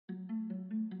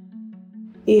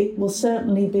It will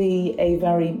certainly be a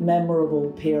very memorable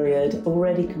period.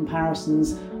 Already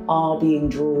comparisons are being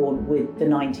drawn with the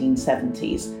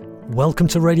 1970s. Welcome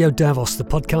to Radio Davos, the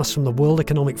podcast from the World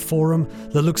Economic Forum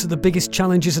that looks at the biggest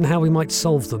challenges and how we might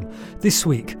solve them. This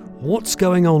week, what's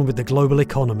going on with the global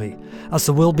economy? As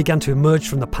the world began to emerge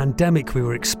from the pandemic, we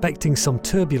were expecting some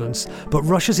turbulence, but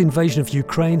Russia's invasion of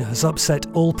Ukraine has upset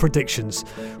all predictions.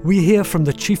 We hear from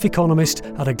the chief economist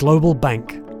at a global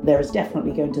bank. There is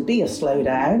definitely going to be a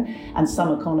slowdown, and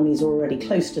some economies are already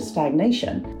close to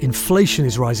stagnation. Inflation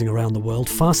is rising around the world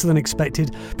faster than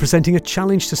expected, presenting a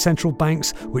challenge to central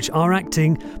banks which are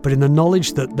acting, but in the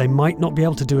knowledge that they might not be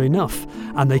able to do enough,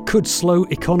 and they could slow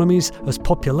economies as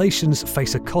populations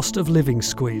face a cost of living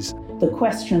squeeze. The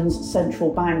questions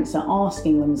central banks are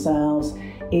asking themselves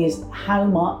is how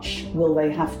much will they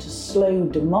have to slow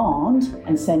demand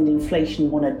and send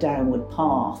inflation on a downward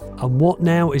path? And what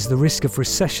now is the risk of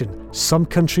recession? Some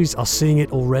countries are seeing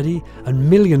it already, and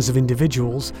millions of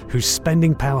individuals whose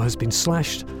spending power has been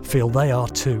slashed feel they are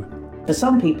too. For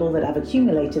some people that have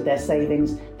accumulated their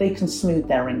savings, they can smooth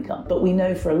their income. But we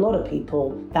know for a lot of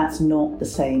people that's not the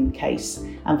same case.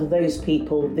 And for those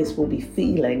people, this will be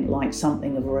feeling like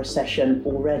something of a recession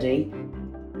already.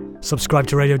 Subscribe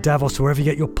to Radio Davos wherever you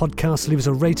get your podcasts, leave us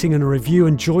a rating and a review,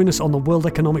 and join us on the World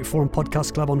Economic Forum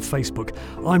Podcast Club on Facebook.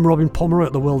 I'm Robin Pomeroy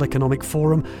at the World Economic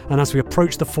Forum, and as we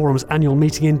approach the forum's annual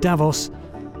meeting in Davos,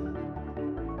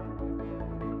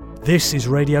 this is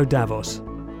Radio Davos.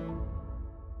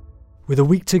 With a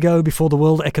week to go before the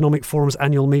World Economic Forum's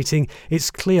annual meeting,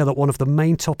 it's clear that one of the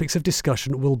main topics of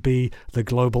discussion will be the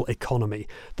global economy.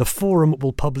 The forum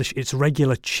will publish its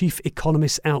regular Chief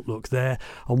Economist's Outlook there,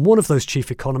 and one of those chief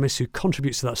economists who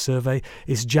contributes to that survey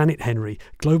is Janet Henry,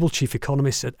 Global Chief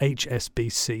Economist at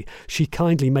HSBC. She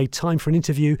kindly made time for an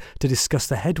interview to discuss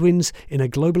the headwinds in a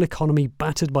global economy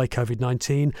battered by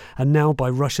COVID-19 and now by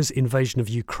Russia's invasion of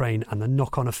Ukraine and the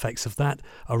knock-on effects of that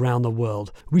around the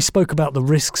world. We spoke about the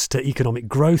risks to economic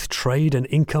growth, trade and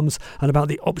incomes, and about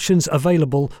the options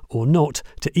available or not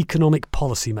to economic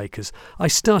policymakers. I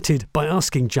started by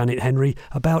asking Janet Henry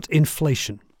about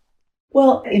inflation.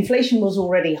 Well, inflation was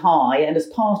already high, and as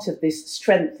part of this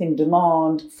strength in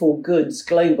demand for goods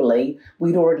globally,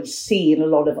 we'd already seen a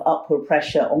lot of upward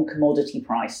pressure on commodity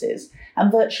prices,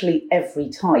 and virtually every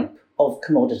type of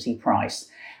commodity price.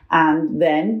 And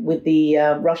then with the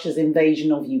Russia's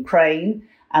invasion of Ukraine,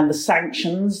 and the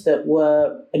sanctions that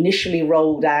were initially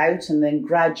rolled out and then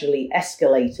gradually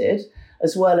escalated,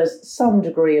 as well as some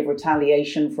degree of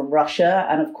retaliation from Russia.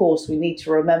 And of course, we need to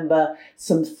remember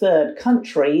some third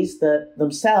countries that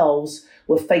themselves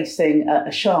were facing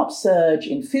a sharp surge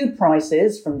in food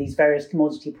prices from these various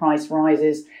commodity price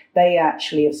rises. They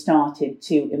actually have started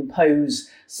to impose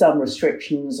some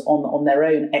restrictions on their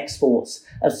own exports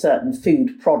of certain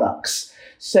food products.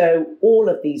 So all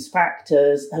of these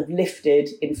factors have lifted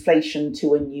inflation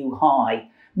to a new high.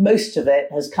 Most of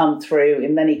it has come through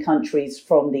in many countries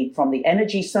from the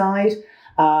energy side,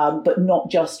 but not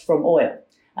just from oil.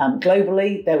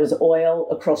 Globally, there was oil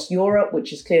across Europe,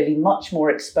 which is clearly much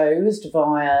more exposed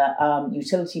via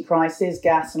utility prices.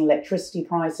 Gas and electricity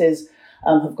prices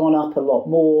have gone up a lot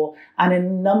more. And in a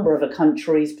number of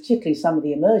countries, particularly some of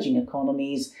the emerging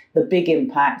economies, the big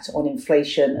impact on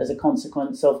inflation as a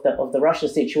consequence of the Russia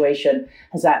situation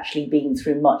has actually been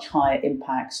through much higher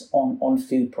impacts on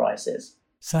food prices.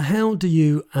 So how do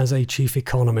you, as a chief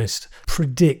economist,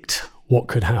 predict what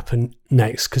could happen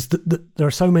next? Because there are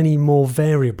so many more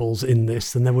variables in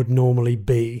this than there would normally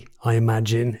be, I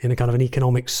imagine, in a kind of an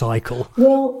economic cycle.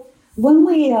 Well, when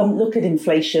we look at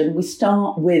inflation, we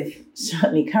start with,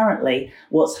 certainly currently,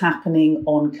 what's happening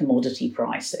on commodity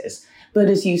prices. But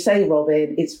as you say,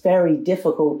 Robin, it's very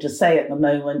difficult to say at the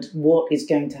moment what is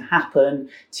going to happen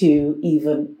to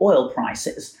even oil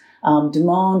prices.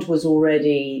 Demand was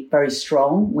already very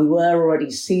strong. We were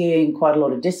already seeing quite a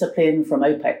lot of discipline from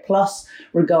OPEC Plus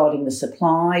regarding the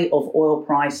supply of oil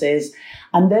prices.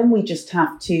 And then we just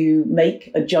have to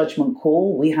make a judgment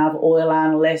call. We have oil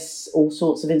analysts, all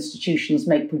sorts of institutions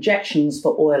make projections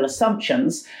for oil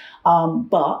assumptions.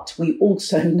 But we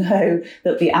also know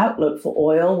that the outlook for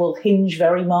oil will hinge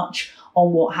very much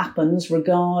on what happens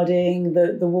regarding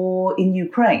the war in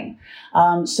Ukraine.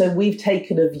 So we've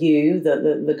taken a view that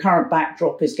the current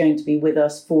backdrop is going to be with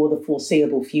us for the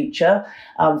foreseeable future.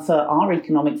 For our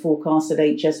economic forecast at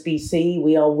HSBC,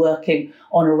 we are working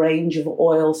on a range of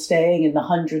oil staying in the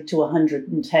 $100 to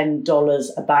 $110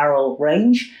 a barrel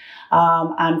range.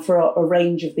 And for a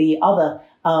range of the other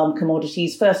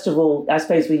commodities, first of all, I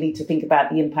suppose we need to think about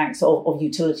the impacts of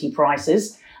utility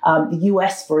prices. The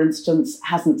US, for instance,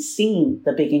 hasn't seen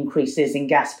the big increases in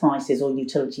gas prices or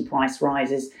utility price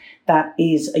rises. That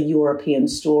is a European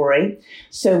story.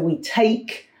 So we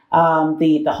take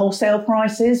the wholesale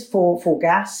prices for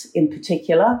gas in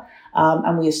particular,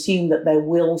 and we assume that there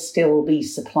will still be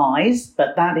supplies,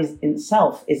 but that is in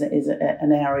itself is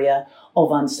an area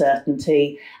of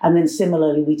uncertainty. And then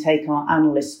similarly, we take our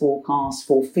analyst forecasts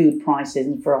for food prices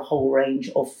and for a whole range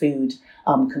of food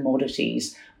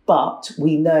commodities. But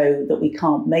we know that we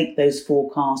can't make those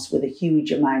forecasts with a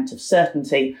huge amount of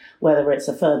certainty, whether it's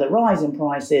a further rise in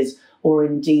prices or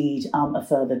indeed a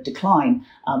further decline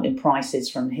in prices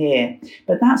from here.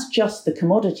 But that's just the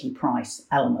commodity price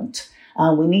element.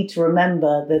 We need to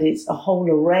remember that it's a whole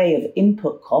array of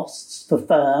input costs for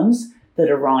firms that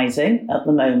are rising at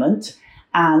the moment,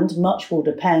 and much will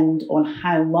depend on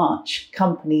how much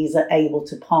companies are able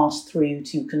to pass through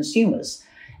to consumers.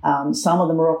 Some of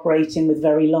them are operating with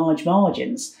very large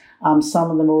margins.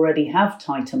 Some of them already have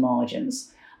tighter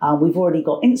margins. We've already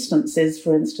got instances,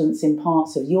 for instance, in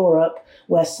parts of Europe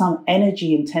where some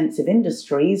energy-intensive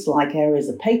industries, like areas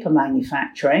of paper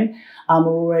manufacturing, are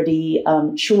already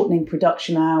shortening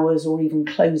production hours or even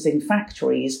closing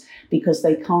factories because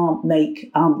they can't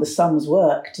make the sums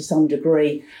work to some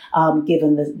degree,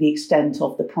 given the extent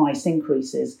of the price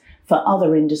increases. For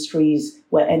other industries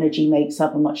where energy makes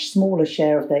up a much smaller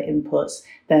share of their inputs,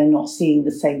 they're not seeing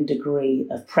the same degree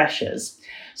of pressures.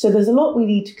 So there's a lot we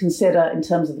need to consider in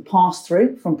terms of the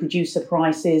pass-through from producer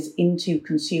prices into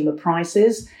consumer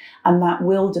prices, and that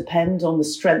will depend on the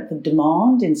strength of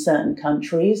demand in certain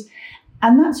countries.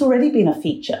 And that's already been a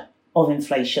feature of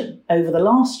inflation over the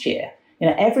last year.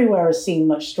 Everywhere has seen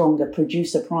much stronger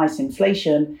producer price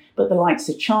inflation, but the likes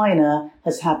of China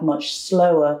has had much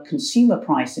slower consumer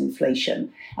price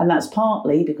inflation. And that's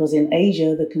partly because in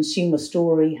Asia, the consumer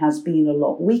story has been a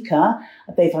lot weaker.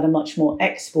 They've had a much more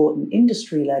export and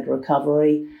industry-led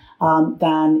recovery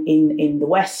than in the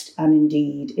West and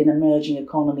indeed in emerging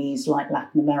economies like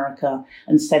Latin America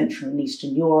and Central and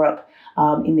Eastern Europe.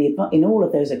 In all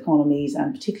of those economies,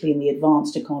 and particularly in the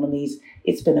advanced economies,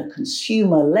 it's been a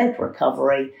consumer-led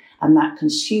recovery, and that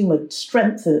consumer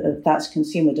strength of that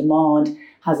consumer demand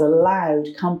has allowed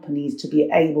companies to be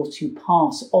able to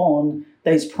pass on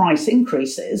those price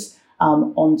increases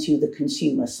onto the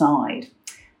consumer side.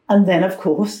 And then, of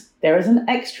course, there is an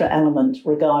extra element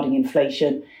regarding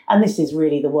inflation, and this is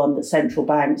really the one that central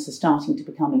banks are starting to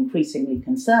become increasingly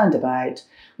concerned about,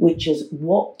 which is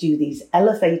what do these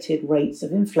elevated rates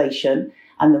of inflation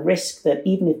and the risk that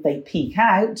even if they peak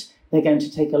out, they're going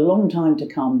to take a long time to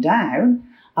calm down.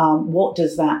 What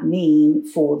does that mean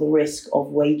for the risk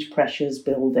of wage pressures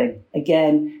building?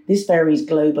 Again, this varies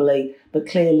globally, but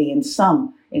clearly in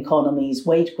some economies,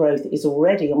 wage growth is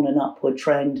already on an upward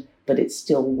trend, but it's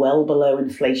still well below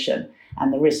inflation.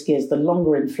 And the risk is the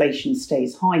longer inflation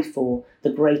stays high for,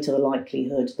 the greater the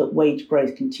likelihood that wage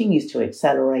growth continues to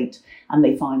accelerate and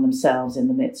they find themselves in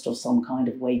the midst of some kind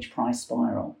of wage price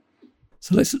spiral.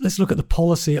 So let's look at the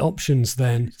policy options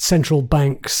then. Central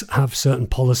banks have certain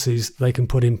policies they can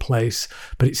put in place,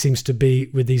 but it seems to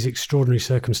be with these extraordinary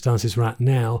circumstances right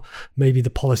now, maybe the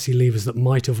policy levers that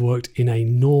might have worked in a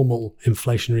normal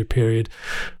inflationary period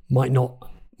might not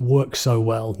work so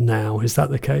well now. Is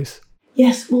that the case?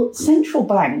 Yes, well, central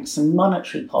banks and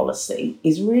monetary policy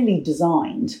is really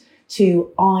designed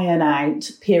to iron out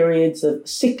periods of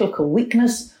cyclical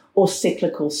weakness or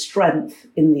cyclical strength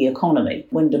in the economy,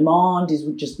 when demand is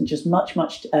just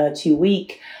much too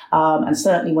weak, and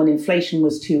certainly when inflation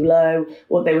was too low.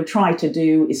 What they would try to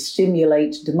do is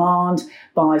stimulate demand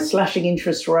by slashing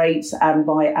interest rates and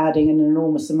by adding an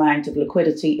enormous amount of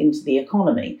liquidity into the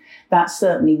economy. That's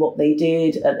certainly what they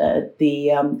did at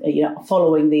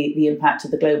following the impact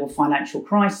of the global financial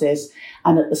crisis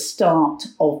and at the start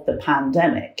of the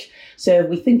pandemic. So if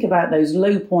we think about those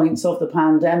low points of the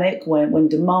pandemic when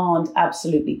demand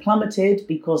absolutely plummeted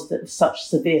because of such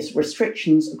severe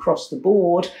restrictions across the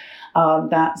board,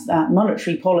 that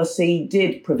monetary policy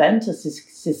did prevent a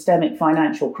systemic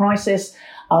financial crisis,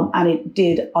 and it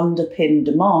did underpin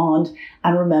demand.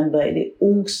 And remember, it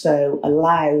also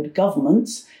allowed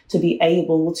governments to be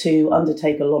able to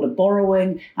undertake a lot of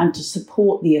borrowing and to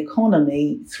support the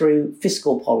economy through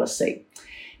fiscal policy.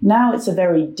 Now it's a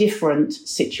very different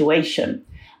situation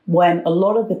when a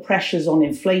lot of the pressures on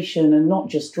inflation are not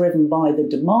just driven by the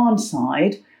demand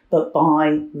side, but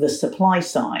by the supply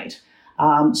side.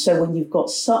 So when you've got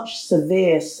such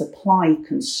severe supply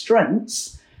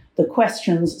constraints, the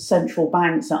questions central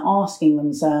banks are asking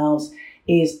themselves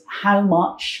is how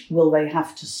much will they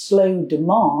have to slow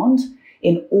demand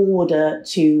in order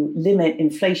to limit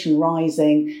inflation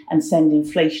rising and send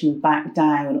inflation back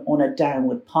down on a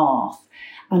downward path.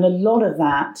 And a lot of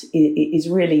that is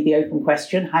really the open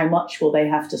question. How much will they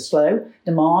have to slow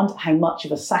demand? How much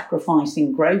of a sacrifice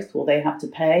in growth will they have to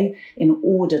pay in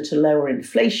order to lower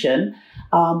inflation?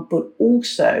 But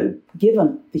also,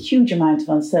 given the huge amount of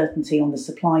uncertainty on the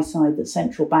supply side that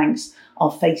central banks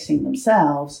are facing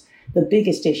themselves, the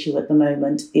biggest issue at the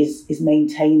moment is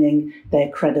maintaining their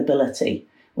credibility.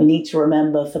 We need to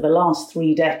remember for the last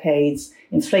 3 decades,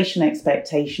 inflation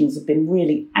expectations have been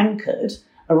really anchored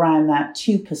around that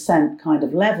 2% kind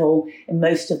of level in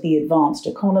most of the advanced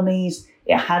economies.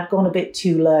 It had gone a bit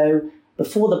too low.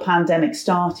 Before the pandemic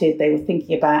started, they were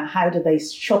thinking about how do they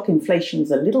shock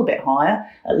inflations a little bit higher,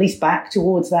 at least back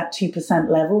towards that 2%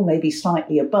 level, maybe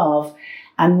slightly above.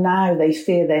 And now they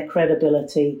fear their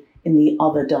credibility in the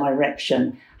other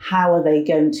direction. How are they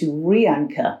going to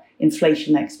re-anchor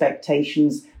inflation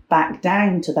expectations back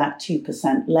down to that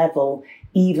 2% level,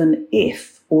 even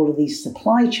if all of these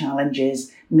supply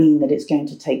challenges mean that it's going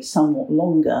to take somewhat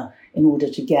longer in order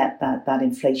to get that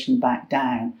inflation back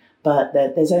down? But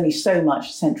there's only so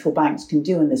much central banks can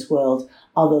do in this world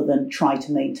other than try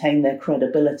to maintain their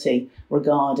credibility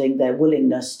regarding their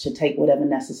willingness to take whatever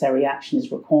necessary action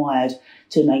is required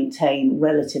to maintain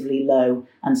relatively low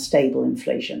and stable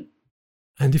inflation.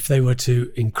 And if they were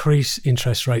to increase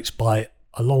interest rates by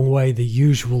a long way, the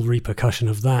usual repercussion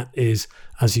of that is,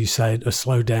 as you said, a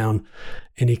slowdown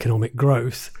in economic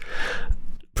growth.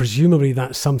 Presumably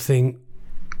that's something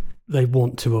they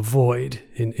want to avoid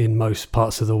in most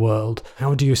parts of the world.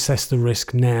 How do you assess the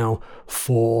risk now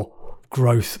for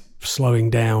growth slowing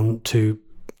down to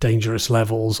dangerous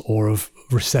levels or of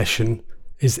recession?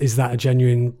 Is that a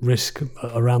genuine risk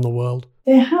around the world?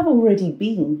 There have already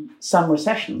been some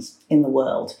recessions in the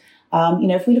world.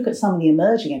 If we look at some of the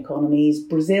emerging economies,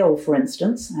 Brazil, for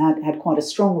instance, had quite a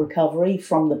strong recovery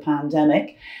from the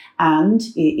pandemic, and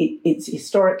it's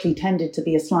historically tended to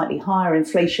be a slightly higher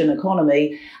inflation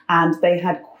economy, and they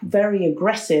had very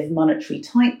aggressive monetary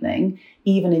tightening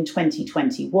even in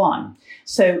 2021.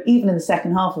 So even in the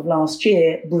second half of last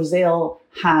year, Brazil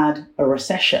had a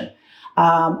recession.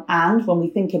 And when we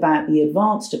think about the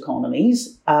advanced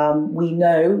economies, we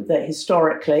know that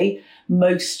historically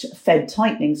most Fed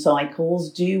tightening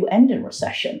cycles do end in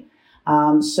recession.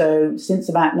 So since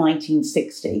about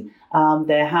 1960,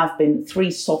 there have been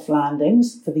 3 soft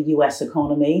landings for the US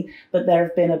economy, but there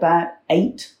have been about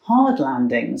 8 hard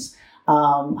landings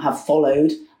have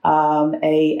followed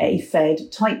a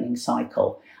Fed tightening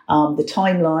cycle. The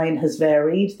timeline has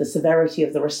varied, the severity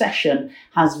of the recession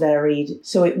has varied,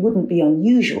 so it wouldn't be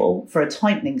unusual for a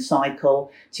tightening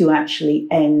cycle to actually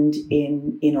end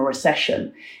in a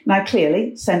recession. Now,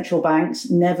 clearly, central banks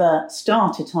never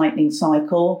start a tightening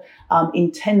cycle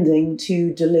intending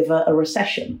to deliver a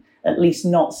recession, at least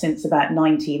not since about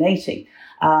 1980.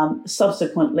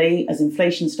 Subsequently, as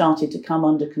inflation started to come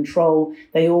under control,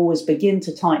 they always begin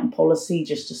to tighten policy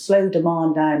just to slow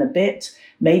demand down a bit,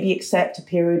 maybe accept a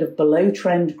period of below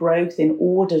trend growth in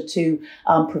order to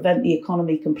prevent the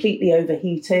economy completely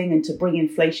overheating and to bring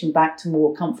inflation back to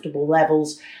more comfortable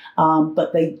levels.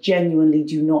 But they genuinely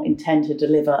do not intend to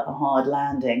deliver a hard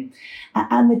landing.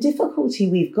 And the difficulty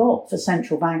we've got for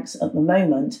central banks at the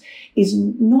moment is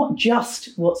not just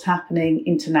what's happening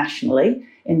internationally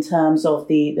in terms of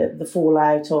the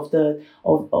fallout of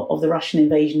the Russian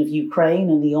invasion of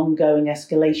Ukraine and the ongoing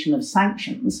escalation of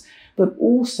sanctions, but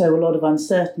also a lot of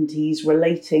uncertainties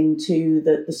relating to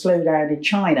the slowdown in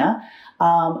China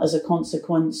as a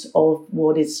consequence of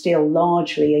what is still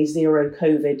largely a zero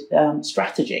COVID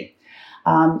strategy.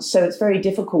 So it's very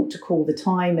difficult to call the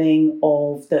timing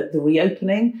of the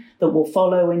reopening that will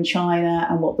follow in China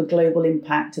and what the global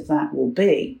impact of that will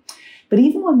be. But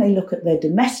even when they look at their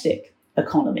domestic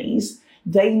economies,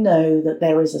 they know that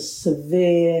there is a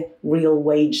severe real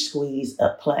wage squeeze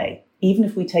at play. Even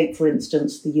if we take, for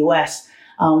instance, the US,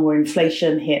 where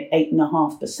inflation hit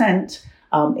 8.5%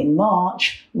 in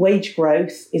March, wage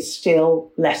growth is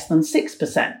still less than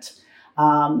 6%.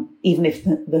 Even if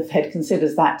the Fed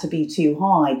considers that to be too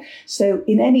high. So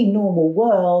in any normal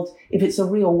world, if it's a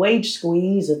real wage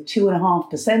squeeze of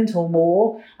 2.5% or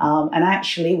more, and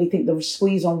actually we think the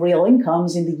squeeze on real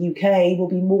incomes in the UK will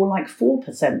be more like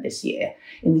 4% this year.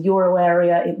 In the euro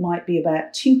area, it might be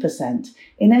about 2%.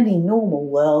 In any normal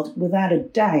world, without a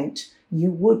doubt,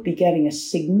 you would be getting a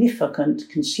significant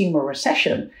consumer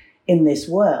recession in this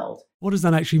world. What does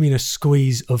that actually mean, a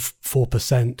squeeze of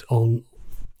 4% on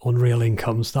real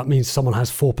incomes? That means someone has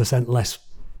 4% less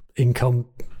income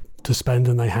to spend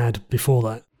than they had before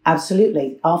that.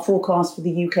 Absolutely. Our forecast for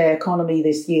the UK economy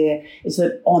this year is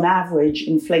that on average,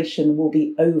 inflation will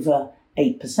be over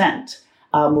 8%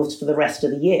 for the rest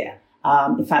of the year.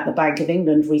 In fact, the Bank of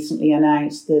England recently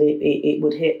announced that it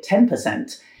would hit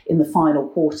 10% in the final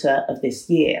quarter of this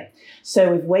year.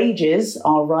 So if wages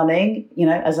are running,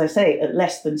 as I say, at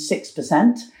less than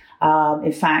 6%,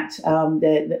 in fact,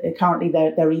 currently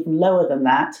they're even lower than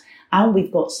that, and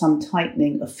we've got some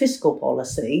tightening of fiscal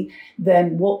policy,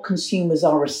 then what consumers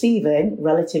are receiving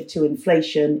relative to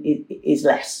inflation is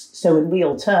less. So in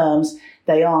real terms,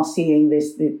 they are seeing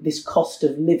this cost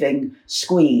of living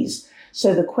squeeze.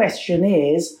 So the question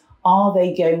is, are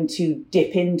they going to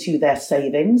dip into their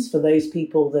savings for those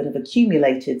people that have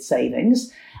accumulated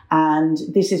savings? And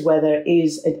this is where there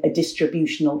is a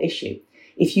distributional issue.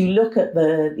 If you look at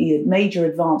the major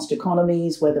advanced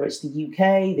economies, whether it's the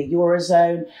UK, the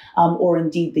Eurozone, or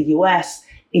indeed the US,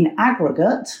 in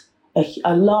aggregate,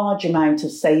 a large amount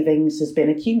of savings has been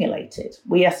accumulated.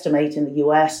 We estimate in the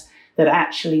US that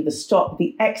actually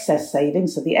the excess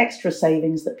savings, so the extra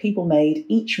savings that people made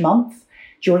each month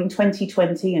during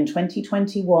 2020 and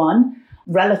 2021,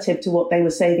 relative to what they were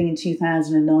saving in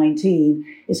 2019,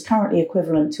 is currently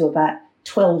equivalent to about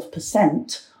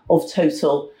 12% of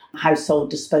total household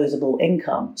disposable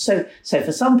income. So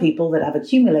for some people that have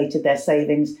accumulated their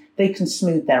savings, they can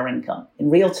smooth their income. In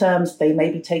real terms, they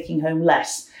may be taking home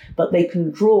less, but they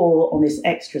can draw on this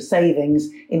extra savings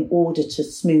in order to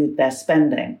smooth their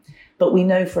spending. But we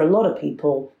know for a lot of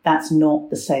people, that's not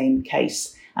the same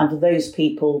case. And for those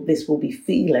people, this will be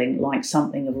feeling like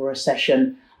something of a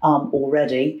recession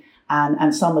already.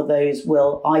 And some of those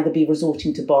will either be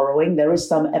resorting to borrowing. There is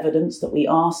some evidence that we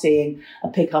are seeing a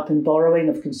pickup in borrowing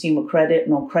of consumer credit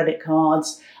and on credit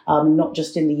cards, not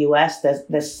just in the US.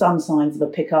 There's some signs of a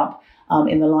pickup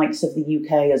in the likes of the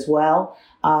UK as well.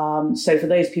 So for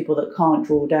those people that can't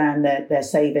draw down their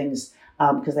savings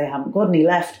because they haven't got any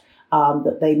left,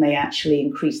 that they may actually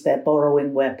increase their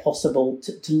borrowing where possible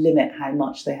to limit how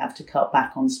much they have to cut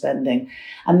back on spending.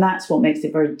 And that's what makes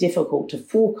it very difficult to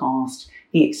forecast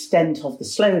the extent of the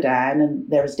slowdown. And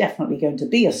there is definitely going to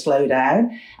be a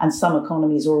slowdown, and some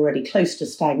economies are already close to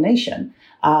stagnation.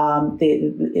 A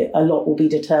lot will be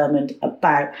determined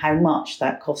about how much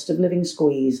that cost of living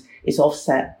squeeze is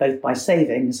offset both by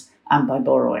savings and by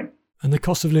borrowing. And the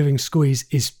cost of living squeeze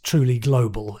is truly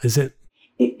global, is it?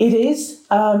 It is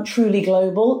truly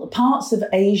global. Parts of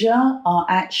Asia are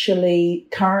actually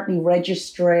currently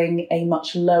registering a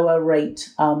much lower rate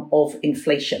of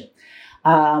inflation.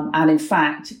 And in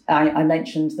fact, I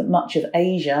mentioned that much of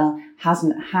Asia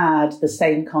hasn't had the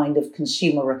same kind of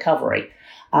consumer recovery.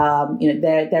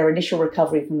 Their initial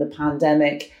recovery from the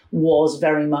pandemic was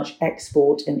very much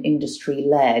export and industry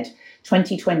led.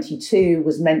 2022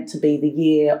 was meant to be the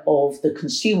year of the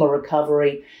consumer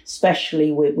recovery,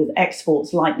 especially with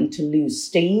exports likely to lose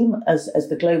steam as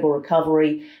the global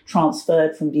recovery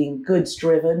transferred from being goods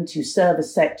driven to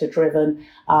service sector driven.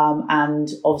 And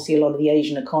obviously a lot of the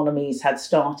Asian economies had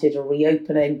started a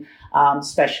reopening,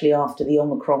 especially after the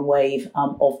Omicron wave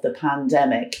of the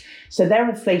pandemic. So their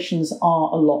inflations are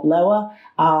a lot lower,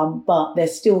 but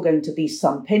there's still going to be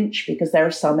some pinch because there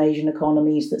are some Asian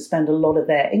economies that spend a lot of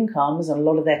their incomes and a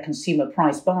lot of their consumer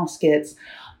price baskets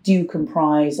do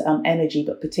comprise energy,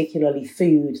 but particularly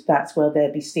food. That's where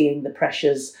they'll be seeing the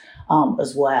pressures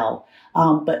as well.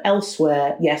 But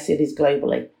elsewhere, yes, it is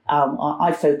globally.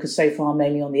 I focus so far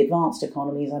mainly on the advanced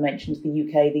economies. I mentioned the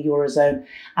UK, the Eurozone,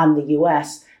 and the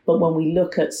US. But when we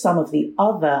look at some of the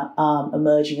other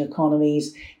emerging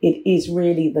economies, it is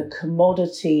really the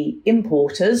commodity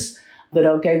importers that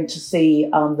are going to see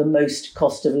the most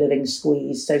cost of living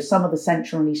squeeze. So some of the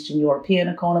Central and Eastern European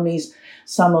economies,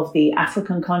 some of the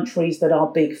African countries that are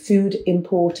big food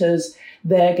importers,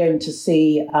 they're going to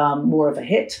see more of a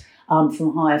hit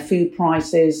from higher food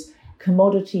prices.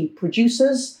 Commodity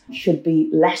producers should be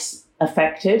less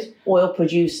affected. Oil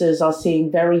producers are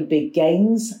seeing very big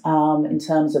gains in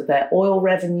terms of their oil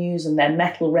revenues and their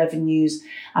metal revenues.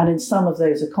 And in some of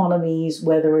those economies,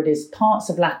 whether it is parts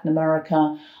of Latin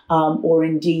America or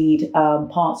indeed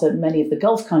parts of many of the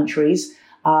Gulf countries,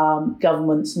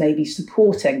 governments may be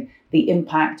supporting the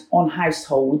impact on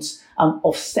households,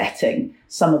 offsetting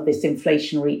some of this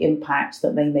inflationary impact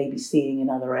that they may be seeing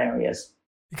in other areas.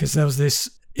 Because there was this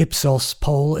Ipsos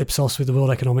poll, Ipsos with the World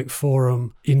Economic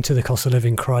Forum, into the cost of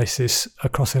living crisis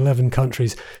across 11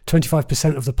 countries.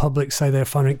 25% of the public say they're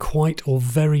finding it quite or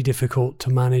very difficult to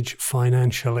manage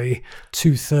financially.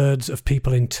 2/3 of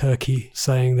people in Turkey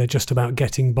saying they're just about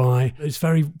getting by. It's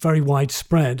very, very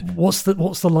widespread. What's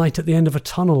the light at the end of a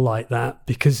tunnel like that?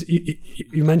 Because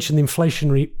you mentioned the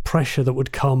inflationary pressure that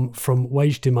would come from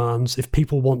wage demands if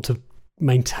people want to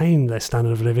maintain their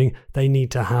standard of living, they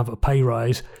need to have a pay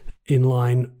rise in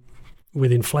line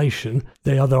with inflation.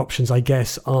 The other options, I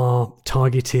guess, are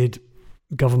targeted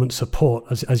government support,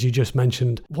 as you just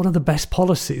mentioned. What are the best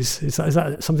policies? Is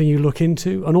that something you look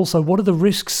into? And also, what are the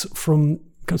risks from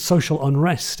social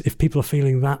unrest if people are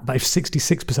feeling that, but if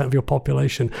 66% of your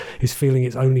population is feeling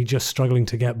it's only just struggling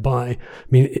to get by? I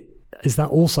mean, is that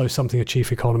also something a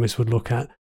chief economist would look at?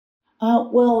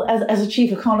 Well, as a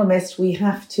chief economist, we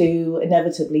have to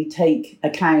inevitably take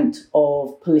account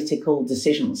of political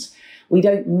decisions. We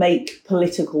don't make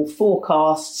political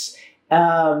forecasts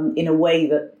in a way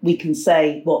that we can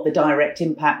say what the direct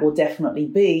impact will definitely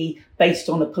be based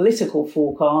on a political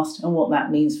forecast and what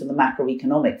that means for the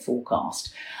macroeconomic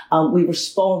forecast. We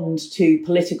respond to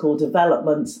political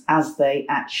developments as they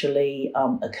actually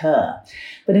occur.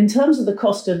 But in terms of the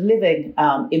cost of living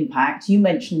impact, you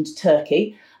mentioned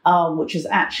Turkey, which has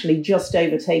actually just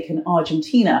overtaken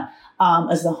Argentina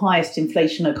as the highest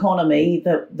inflation economy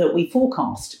that we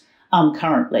forecast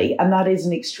currently. And that is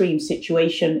an extreme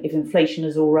situation if inflation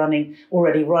is already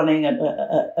running at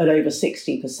over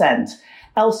 60%.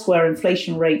 Elsewhere,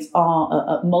 inflation rates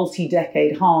are at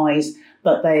multi-decade highs,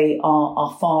 but they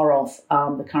are far off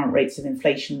the current rates of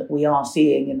inflation that we are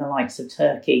seeing in the likes of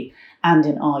Turkey and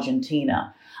in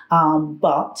Argentina.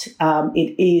 But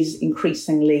it is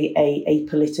increasingly a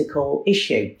political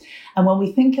issue. And when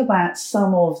we think about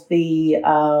some of the,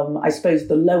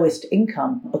 the lowest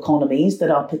income economies that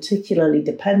are particularly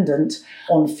dependent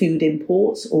on food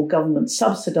imports or government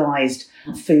subsidized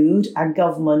food, and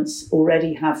governments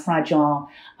already have fragile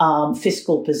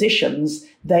fiscal positions,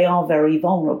 they are very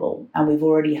vulnerable. And we've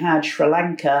already had Sri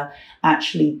Lanka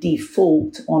actually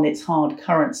default on its hard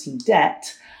currency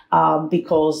debt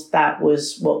because that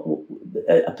was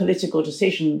a political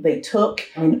decision they took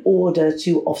in order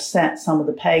to offset some of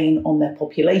the pain on their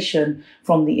population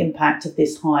from the impact of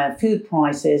this higher food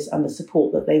prices and the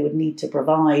support that they would need to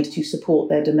provide to support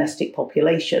their domestic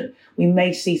population. We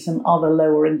may see some other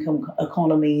lower income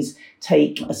economies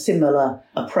take a similar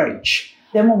approach.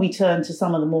 Then when we turn to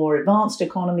some of the more advanced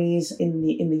economies in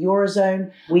the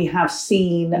Eurozone, we have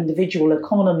seen individual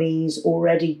economies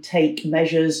already take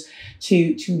measures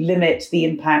to limit the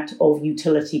impact of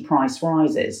utility price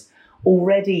rises.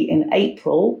 Already in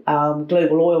April,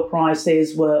 global oil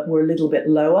prices were a little bit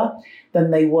lower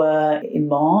than they were in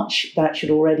March. That should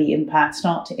already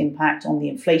start to impact on the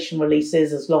inflation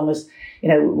releases as long as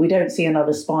we don't see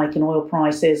another spike in oil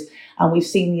prices. And we've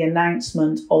seen the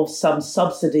announcement of some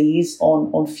subsidies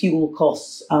on fuel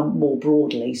costs more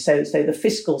broadly. So the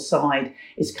fiscal side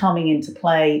is coming into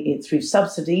play through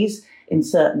subsidies in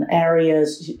certain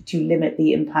areas to limit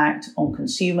the impact on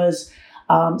consumers.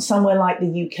 Somewhere like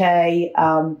the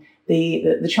UK,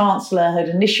 the Chancellor had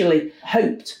initially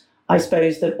hoped, I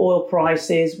suppose, that oil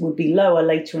prices would be lower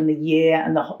later in the year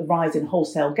and the rise in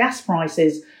wholesale gas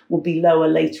prices would be lower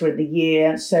later in the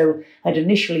year. So had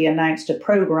initially announced a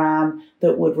programme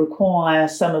that would require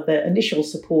some of the initial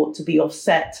support to be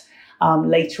offset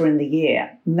later in the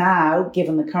year. Now,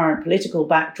 given the current political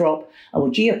backdrop or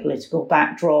geopolitical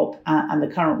backdrop and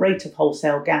the current rate of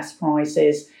wholesale gas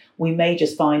prices, we may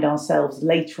just find ourselves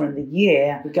later in the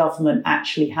year, the government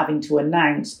actually having to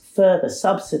announce further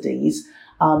subsidies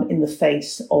in the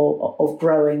face of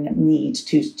growing need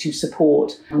to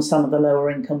support some of the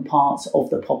lower income parts of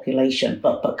the population.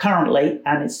 But currently,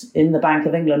 and it's in the Bank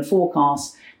of England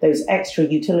forecast, those extra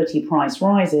utility price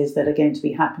rises that are going to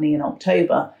be happening in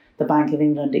October, the Bank of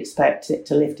England expects it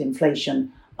to lift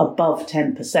inflation above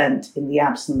 10% in the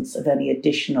absence of any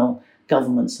additional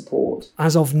government support.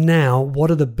 As of now, what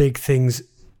are the big things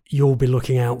you'll be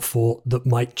looking out for that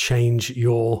might change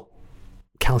your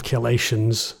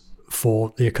calculations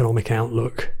for the economic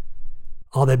outlook?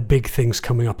 Are there big things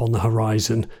coming up on the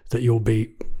horizon that you'll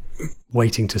be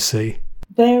waiting to see?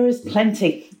 There is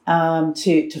plenty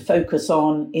to focus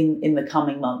on in the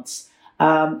coming months.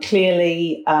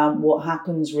 Clearly, what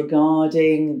happens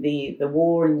regarding the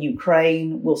war in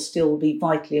Ukraine will still be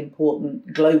vitally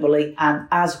important globally, and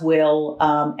as will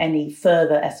any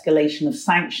further escalation of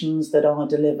sanctions that are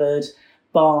delivered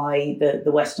by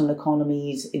the Western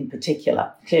economies in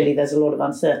particular. Clearly, there's a lot of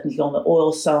uncertainty on the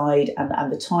oil side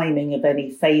and the timing of any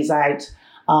phase out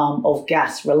of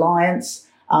gas reliance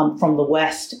from the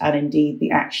West, and indeed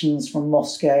the actions from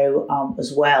Moscow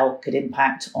as well could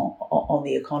impact on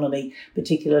the economy,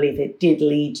 particularly if it did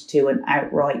lead to an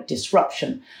outright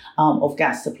disruption of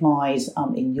gas supplies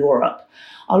in Europe.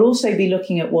 I'll also be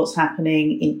looking at what's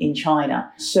happening in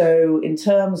China. So in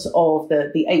terms of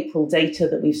the April data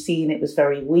that we've seen, it was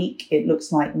very weak. It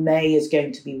looks like May is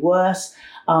going to be worse.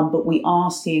 but we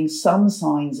are seeing some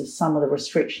signs of some of the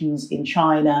restrictions in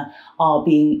China are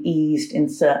being eased in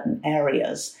certain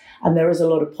areas. And there is a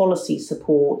lot of policy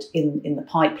support in the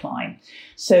pipeline.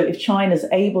 So if China's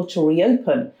able to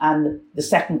reopen and the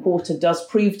second quarter does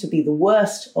prove to be the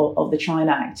worst of the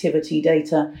China activity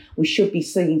data, we should be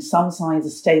seeing some signs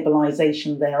of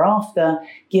stabilization thereafter,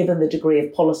 given the degree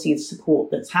of policy support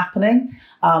that's happening.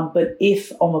 But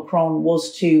if Omicron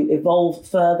was to evolve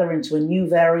further into a new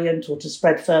variant or to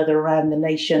spread further around the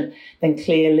nation, then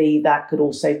clearly that could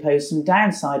also pose some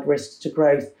downside risks to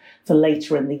growth for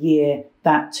later in the year.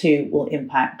 That too will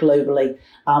impact globally,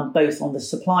 both on the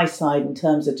supply side in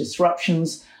terms of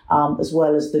disruptions, as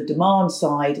well as the demand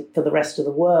side for the rest of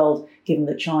the world, given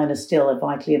that China is still a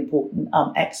vitally important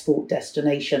export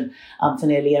destination for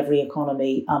nearly every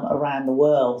economy around the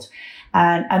world.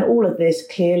 And all of this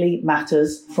clearly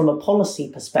matters from a policy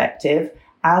perspective,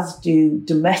 as do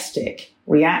domestic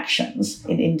reactions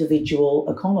in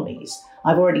individual economies.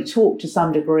 I've already talked to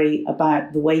some degree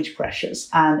about the wage pressures.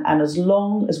 And as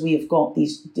long as we have got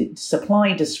these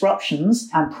supply disruptions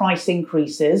and price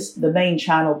increases, the main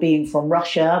channel being from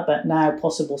Russia, but now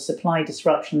possible supply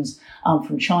disruptions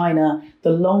from China, the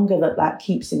longer that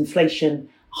keeps inflation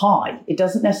high, it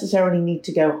doesn't necessarily need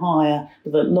to go higher,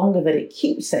 but the longer that it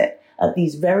keeps it at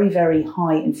these very, very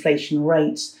high inflation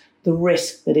rates, the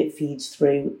risk that it feeds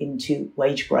through into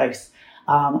wage growth.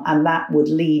 And that would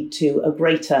lead to a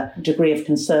greater degree of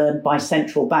concern by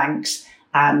central banks.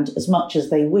 And as much as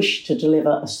they wish to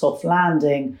deliver a soft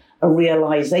landing, a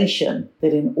realization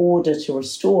that in order to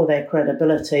restore their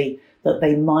credibility, that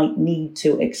they might need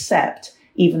to accept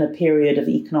even a period of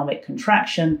economic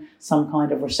contraction, some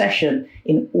kind of recession,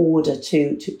 in order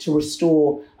to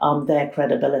restore their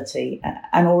credibility.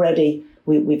 And already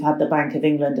we've had the Bank of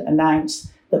England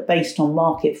announce that based on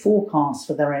market forecasts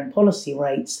for their own policy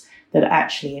rates, that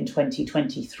actually in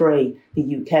 2023,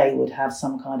 the UK would have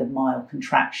some kind of mild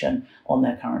contraction on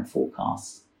their current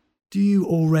forecasts. Do you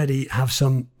already have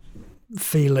some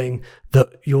feeling that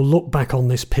you'll look back on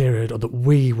this period, or that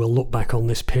we will look back on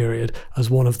this period as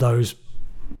one of those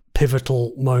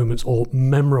pivotal moments or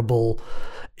memorable,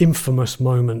 infamous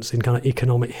moments in kind of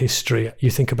economic history? You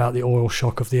think about the oil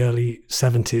shock of the early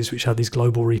 70s, which had these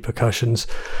global repercussions.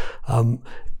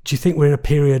 Do you think we're in a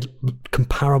period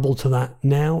comparable to that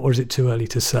now, or is it too early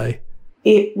to say?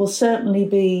 It will certainly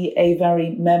be a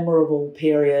very memorable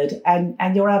period. And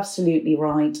you're absolutely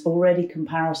right. Already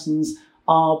comparisons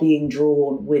are being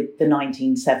drawn with the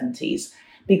 1970s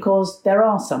because there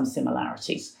are some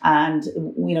similarities. And,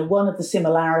 one of the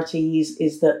similarities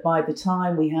is that by the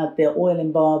time we had the oil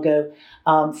embargo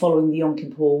following the Yom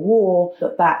Kippur War,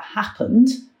 that happened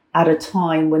at a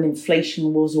time when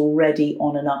inflation was already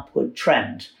on an upward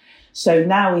trend. So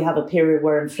now we have a period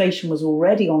where inflation was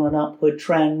already on an upward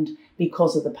trend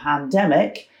because of the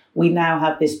pandemic. We now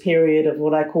have this period of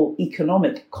what I call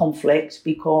economic conflict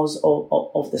because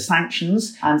of the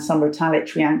sanctions and some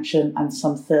retaliatory action and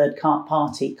some third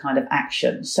party kind of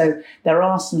action. So there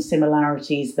are some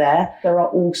similarities there. There are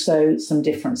also some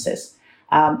differences.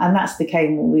 And that's the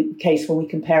case when we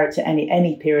compare it to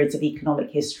any periods of economic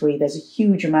history. There's a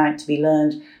huge amount to be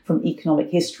learned from economic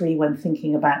history when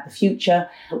thinking about the future.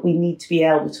 But we need to be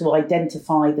able to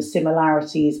identify the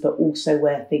similarities, but also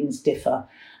where things differ.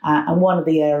 And one of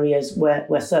the areas where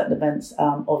certain events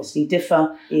obviously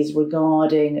differ is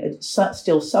regarding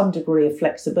still some degree of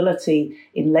flexibility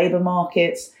in labour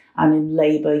markets and in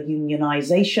labour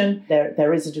unionisation.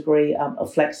 There is a degree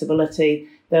of flexibility.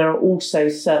 There are also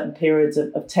certain periods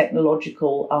of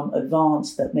technological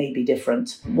advance that may be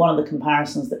different. One of the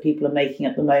comparisons that people are making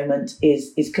at the moment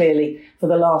is clearly for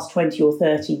the last 20 or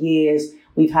 30 years,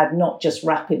 we've had not just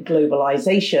rapid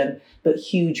globalization, but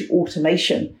huge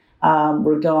automation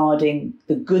regarding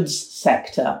the goods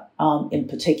sector in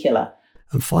particular.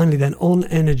 And finally then, on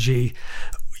energy,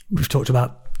 we've talked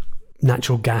about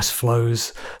natural gas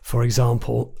flows, for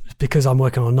example, because I'm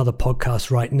working on another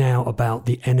podcast right now about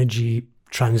the energy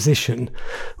transition,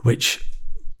 which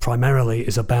primarily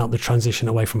is about the transition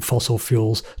away from fossil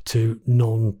fuels to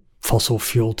non-fossil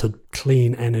fuel to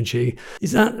clean energy.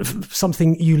 Is that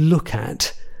something you look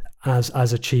at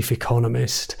as a chief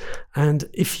economist? And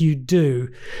if you do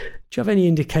you have any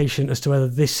indication as to whether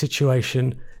this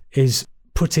situation is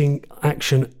putting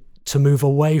action to move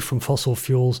away from fossil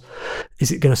fuels?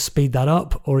 Is it going to speed that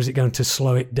up, or is it going to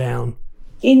slow it down?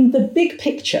 In the big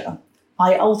picture,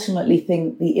 I ultimately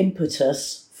think the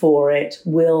impetus for it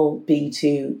will be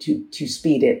to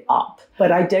speed it up.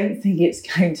 But I don't think it's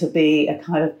going to be a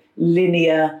kind of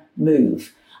linear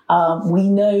move. We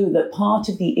know that part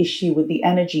of the issue with the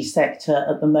energy sector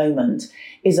at the moment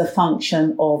is a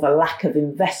function of a lack of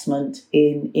investment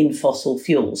in fossil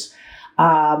fuels.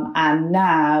 And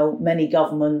now many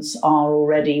governments are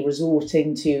already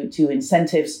resorting to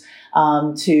incentives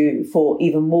for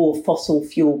even more fossil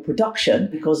fuel production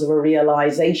because of a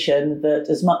realization that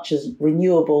as much as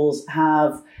renewables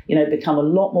have become a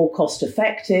lot more cost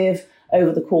effective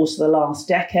over the course of the last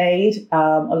decade,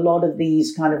 a lot of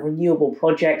these kind of renewable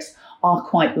projects are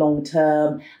quite long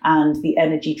term, and the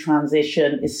energy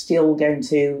transition is still going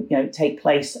to take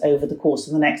place over the course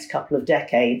of the next couple of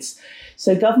decades.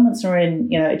 So governments are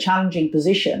in a challenging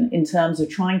position in terms of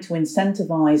trying to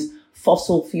incentivize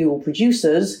fossil fuel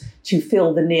producers to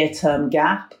fill the near-term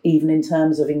gap, even in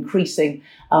terms of increasing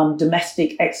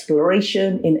domestic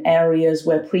exploration in areas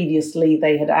where previously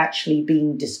they had actually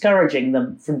been discouraging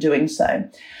them from doing so.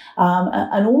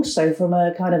 And also from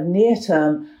a kind of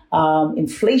near-term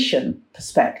inflation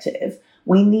perspective,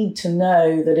 we need to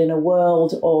know that in a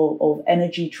world of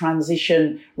energy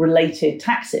transition related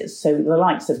taxes, so the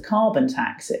likes of carbon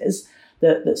taxes,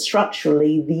 that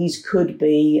structurally these could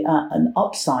be an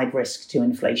upside risk to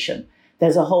inflation.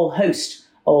 There's a whole host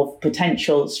of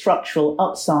potential structural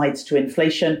upsides to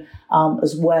inflation,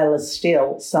 as well as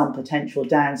still some potential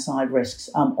downside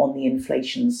risks on the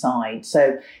inflation side.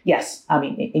 So yes, I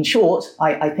mean, in short,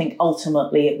 I think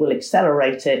ultimately it will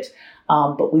accelerate it,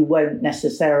 but we won't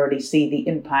necessarily see the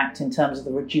impact in terms of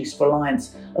the reduced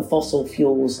reliance of fossil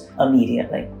fuels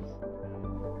immediately.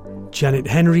 Janet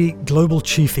Henry, Global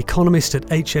Chief Economist at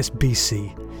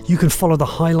HSBC. You can follow the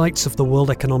highlights of the World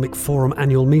Economic Forum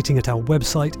annual meeting at our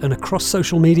website and across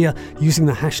social media using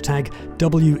the hashtag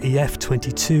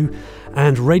WEF22.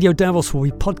 And Radio Davos will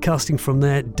be podcasting from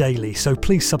there daily. So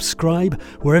please subscribe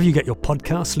wherever you get your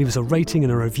podcasts, leave us a rating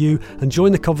and a review, and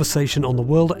join the conversation on the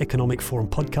World Economic Forum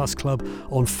Podcast Club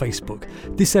on Facebook.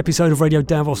 This episode of Radio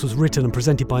Davos was written and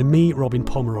presented by me, Robin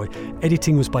Pomeroy.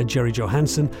 Editing was by Jerry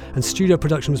Johansson, and studio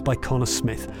production was by Connor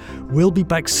Smith. We'll be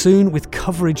back soon with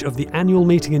coverage of the annual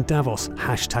meeting in Davos,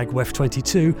 hashtag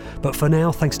WEF22. But for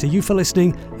now, thanks to you for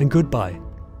listening, and goodbye.